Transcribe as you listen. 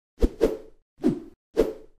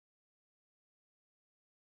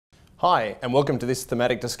Hi, and welcome to this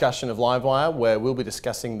thematic discussion of Livewire, where we'll be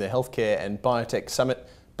discussing the Healthcare and Biotech Summit,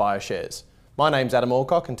 Bioshares. My name's Adam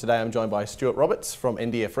Allcock, and today I'm joined by Stuart Roberts from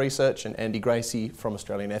NDF Research and Andy Gracey from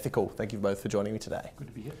Australian Ethical. Thank you both for joining me today. Good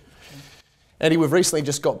to be here. Andy, we've recently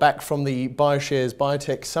just got back from the Bioshares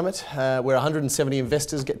Biotech Summit, where 170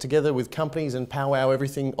 investors get together with companies and powwow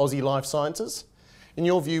everything Aussie life sciences. In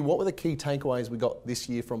your view, what were the key takeaways we got this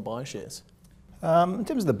year from Bioshares? In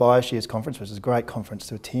terms of the Bioshares conference, which is a great conference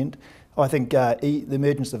to attend, I think the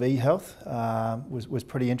emergence of e-health was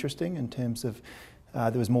pretty interesting in terms of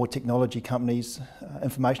there was more technology companies,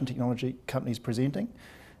 information technology companies presenting,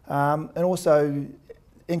 and also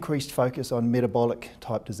increased focus on metabolic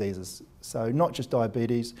type diseases. So not just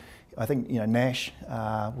diabetes, I think NASH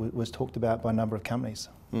was talked about by a number of companies.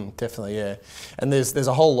 Definitely, yeah. And there's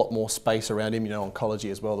a whole lot more space around immuno-oncology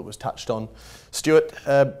as well that was touched on. Stuart,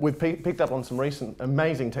 we've picked up on some recent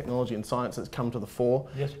amazing technology and science that's come to the fore.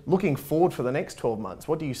 Yes. Looking forward for the next 12 months,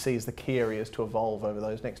 what do you see as the key areas to evolve over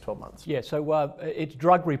those next 12 months? Yeah, so it's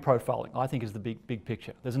drug reprofiling, I think, is the big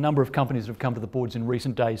picture. There's a number of companies that have come to the boards in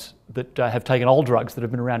recent days that have taken old drugs that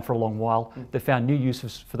have been around for a long while. They've found new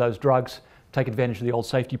uses for those drugs, take advantage of the old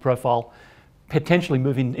safety profile, potentially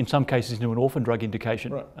move in some cases into an orphan drug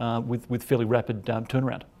indication, right, with fairly rapid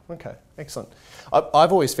turnaround. Okay, excellent.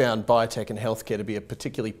 I've always found biotech and healthcare to be a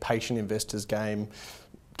particularly patient investor's game.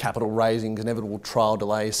 Capital raisings, inevitable trial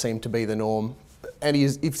delays seem to be the norm. And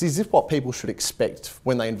is this what people should expect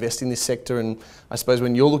when they invest in this sector? And I suppose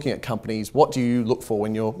when you're looking at companies, what do you look for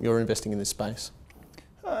when you're investing in this space?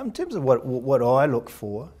 In terms of what I look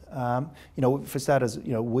for, for starters,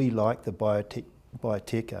 we like the biotech,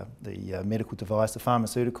 the medical device, the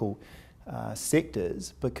pharmaceutical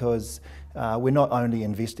sectors, because we're not only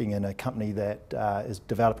investing in a company that is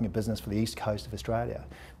developing a business for the east coast of Australia,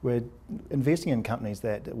 we're investing in companies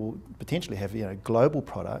that will potentially have global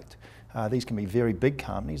product. These can be very big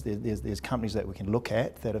companies. There's companies that we can look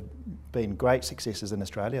at that have been great successes in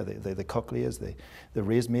Australia, the Cochlears, the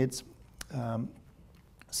ResMeds.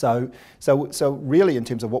 So really, in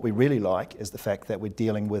terms of what we really like is the fact that we're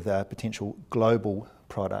dealing with a potential global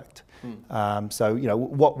product.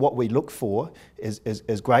 What we look for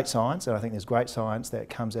is great science, and I think there's great science that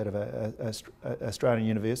comes out of Australian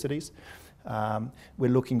universities. We're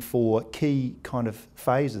looking for key kind of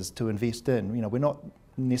phases to invest in. We're not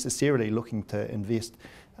necessarily looking to invest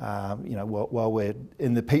while we're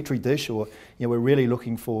in the petri dish, or we're really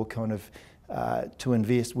looking for kind of to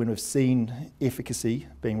invest when we've seen efficacy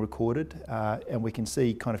being recorded, and we can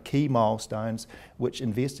see kind of key milestones which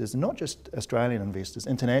investors, and not just Australian investors,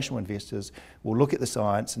 international investors, will look at the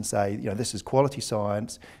science and say, this is quality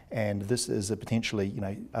science, and this is a potentially,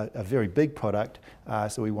 a very big product,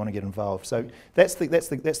 so we want to get involved. So that's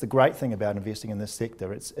the great thing about investing in this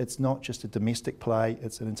sector. It's not just a domestic play;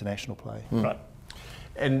 it's an international play. Right.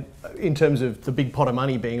 And in terms of the big pot of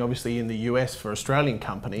money being obviously in the US for Australian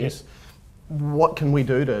companies. Yes. What can we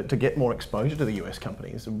do to get more exposure to the US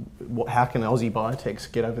companies? How can Aussie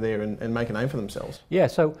biotechs get over there and make a name for themselves? Yeah,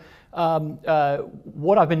 so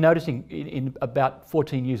what I've been noticing in about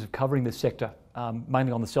 14 years of covering this sector,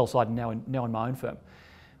 mainly on the sell side and now in my own firm,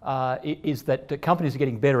 is that the companies are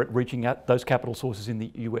getting better at reaching out those capital sources in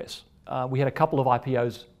the US. We had a couple of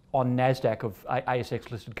IPOs on NASDAQ of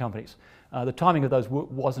ASX listed companies. The timing of those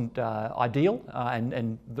wasn't ideal,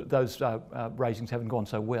 and those raisings haven't gone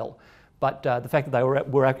so well. But the fact that they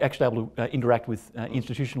were actually able to interact with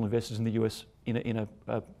institutional investors in the US in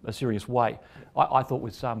a serious way, I thought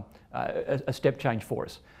was a step change for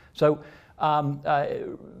us. So I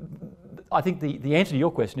think the answer to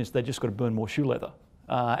your question is they've just got to burn more shoe leather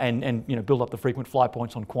and build up the frequent fly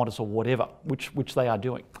points on Qantas or whatever, which they are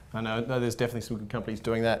doing. I know there's definitely some good companies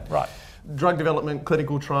doing that. Right. Drug development,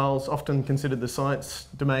 clinical trials, often considered the science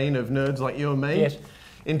domain of nerds like you and me. Yes.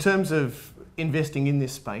 In terms of investing in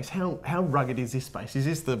this space, how rugged is this space? Is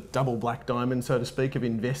this the double black diamond, so to speak, of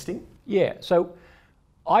investing? Yeah, so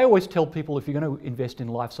I always tell people if you're going to invest in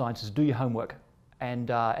life sciences, do your homework and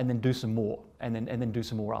then do some more, and then do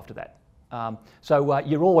some more after that. So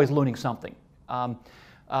you're always learning something. And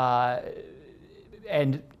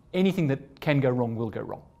anything that can go wrong will go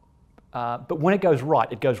wrong. But when it goes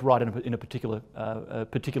right in a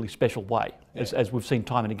particularly special way, yeah, as we've seen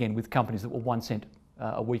time and again with companies that were 1 cent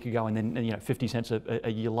a week ago and then 50 cents a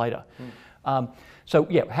year later. So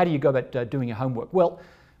yeah, how do you go about doing your homework? Well,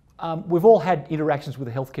 we've all had interactions with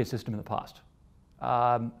the healthcare system in the past.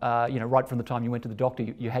 Right from the time you went to the doctor,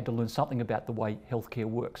 you had to learn something about the way healthcare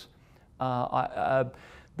works.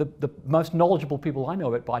 The most knowledgeable people I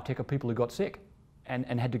know about biotech are people who got sick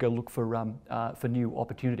and had to go look for new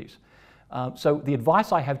opportunities. So the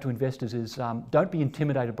advice I have to investors is don't be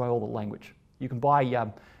intimidated by all the language. You can buy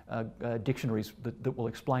dictionaries that will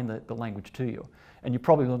explain the language to you, and you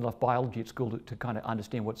probably learned enough biology at school to kind of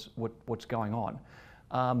understand what's going on.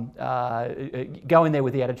 Go in there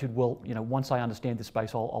with the attitude, well, once I understand this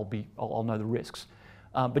space, I'll know the risks.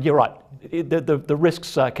 But you're right, the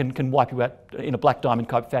risks can wipe you out in a black diamond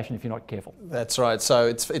type fashion if you're not careful. That's right. So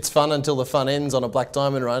it's fun until the fun ends on a black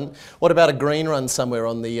diamond run. What about a green run somewhere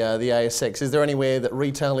on the ASX? Is there anywhere that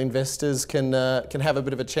retail investors can have a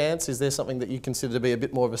bit of a chance? Is there something that you consider to be a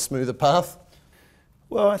bit more of a smoother path?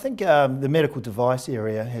 Well, I think the medical device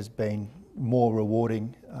area has been more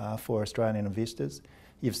rewarding for Australian investors.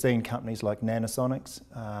 You've seen companies like Nanosonics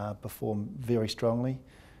perform very strongly.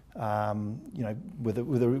 With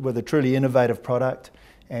a truly innovative product,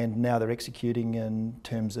 and now they're executing in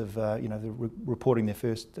terms of they're reporting their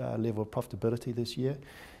first level of profitability this year.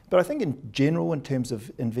 But I think in general, in terms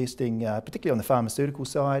of investing, particularly on the pharmaceutical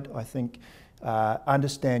side, I think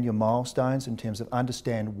understand your milestones in terms of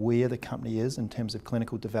understand where the company is in terms of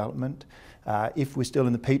clinical development. If we're still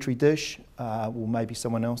in the petri dish, well, maybe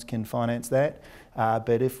someone else can finance that.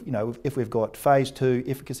 But if we've got phase 2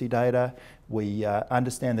 efficacy data, we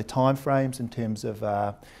understand the timeframes in terms of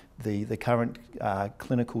the current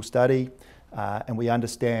clinical study, and we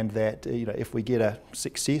understand that if we get a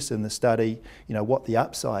success in the study, what the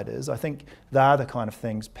upside is. I think they are the kind of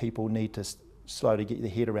things people need to slowly get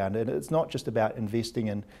their head around. And it's not just about investing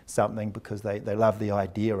in something because they love the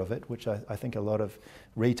idea of it, which I think a lot of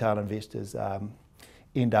retail investors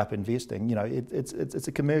end up investing. It's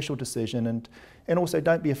a commercial decision, and also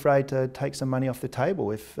don't be afraid to take some money off the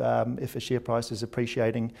table if a share price is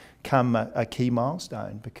appreciating come a key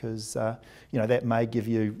milestone, because that may give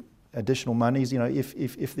you additional monies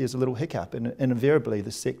if there's a little hiccup, and invariably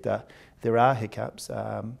the sector there are hiccups.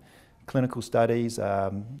 Clinical studies,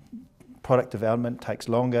 product development takes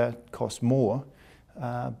longer, costs more,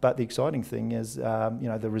 but the exciting thing is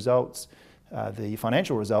the results. The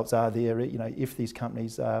financial results are there, if these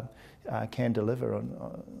companies can deliver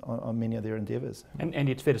on many of their endeavours. And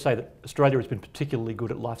it's fair to say that Australia has been particularly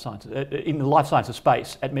good at life sciences, in the life sciences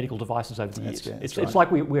space, at medical devices over the years. It's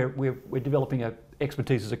like we're developing an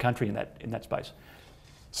expertise as a country in that space.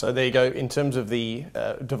 So there you go. In terms of the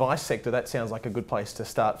device sector, that sounds like a good place to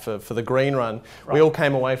start for the green run. Right. We all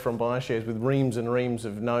came away from Bioshares with reams and reams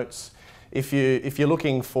of notes. If you're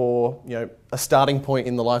looking for a starting point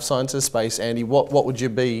in the life sciences space, Andy, what would you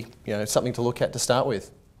be something to look at to start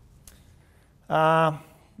with?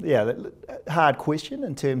 Yeah, hard question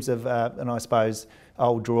in terms of, and I suppose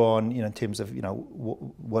I'll draw on in terms of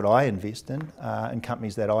what I invest in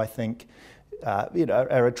companies that I think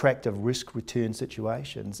are attractive risk-return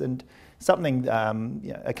situations. And something,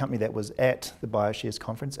 a company that was at the Bioshares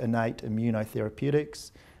conference, Innate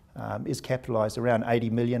Immunotherapeutics, is capitalised around 80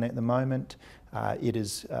 million at the moment. It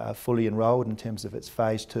is fully enrolled in terms of its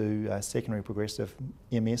phase 2 secondary progressive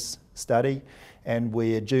MS study, and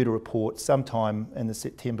we're due to report sometime in the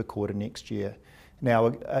September quarter next year. Now,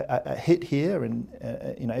 a hit here, and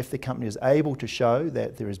if the company is able to show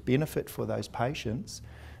that there is benefit for those patients,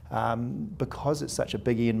 because it's such a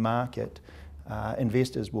big end market,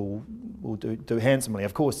 investors will do handsomely.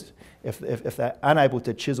 Of course, if they're unable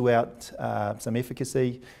to chisel out some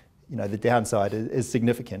efficacy, the downside is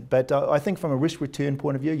significant. But I think from a risk-return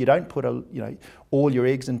point of view, you don't put all your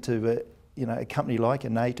eggs into a company like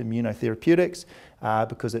Innate Immunotherapeutics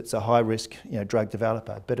because it's a high-risk drug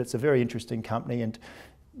developer. But it's a very interesting company, and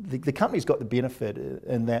the company's got the benefit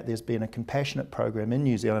in that there's been a compassionate program in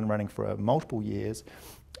New Zealand running for multiple years,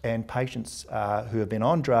 and patients who have been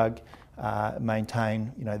on drug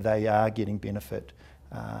maintain they are getting benefit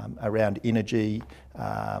around energy,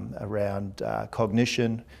 around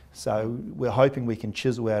cognition. So we're hoping we can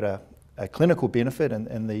chisel out a clinical benefit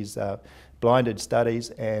in these blinded studies,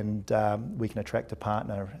 and we can attract a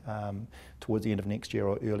partner towards the end of next year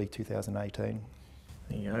or early 2018.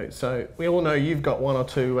 There you go. So we all know you've got one or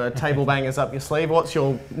two table bangers up your sleeve. What's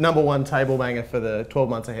your number one table banger for the 12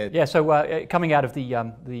 months ahead? Yeah, so coming out of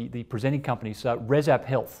the presenting companies, ResApp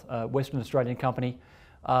Health, Western Australian company,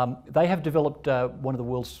 they have developed one of the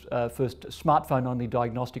world's first smartphone-only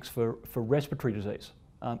diagnostics for respiratory disease.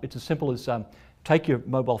 It's as simple as take your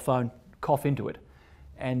mobile phone, cough into it,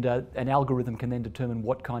 and an algorithm can then determine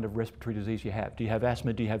what kind of respiratory disease you have. Do you have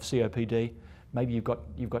asthma? Do you have COPD? Maybe you've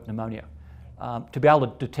got pneumonia. To be able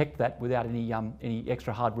to detect that without any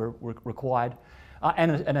extra hardware required,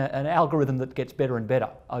 and an algorithm that gets better and better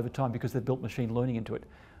over time because they've built machine learning into it,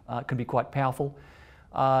 can be quite powerful.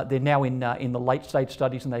 They're now in the late stage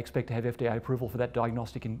studies, and they expect to have FDA approval for that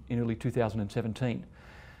diagnostic in early 2017.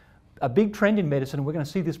 A big trend in medicine, and we're going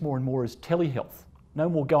to see this more and more, is telehealth. No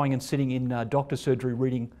more going and sitting in doctor's surgery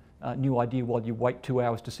reading a new idea while you wait 2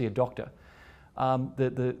 hours to see a doctor.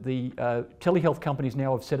 The telehealth companies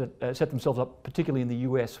now have set themselves up, particularly in the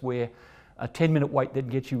US, where a 10-minute wait then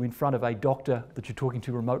gets you in front of a doctor that you're talking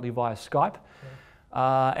to remotely via Skype,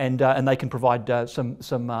 and they can provide some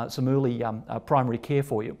early primary care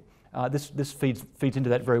for you. This feeds into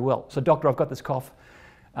that very well. So, doctor, I've got this cough.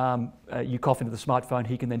 You cough into the smartphone.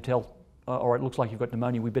 He can then tell, all right, it looks like you've got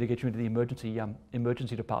pneumonia. We better get you into the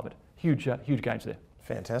emergency department. Huge gains there.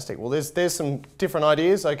 Fantastic. Well, there's some different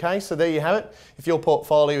ideas, okay? So there you have it. If your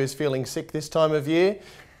portfolio is feeling sick this time of year,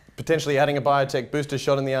 potentially adding a biotech booster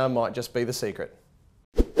shot in the arm might just be the secret.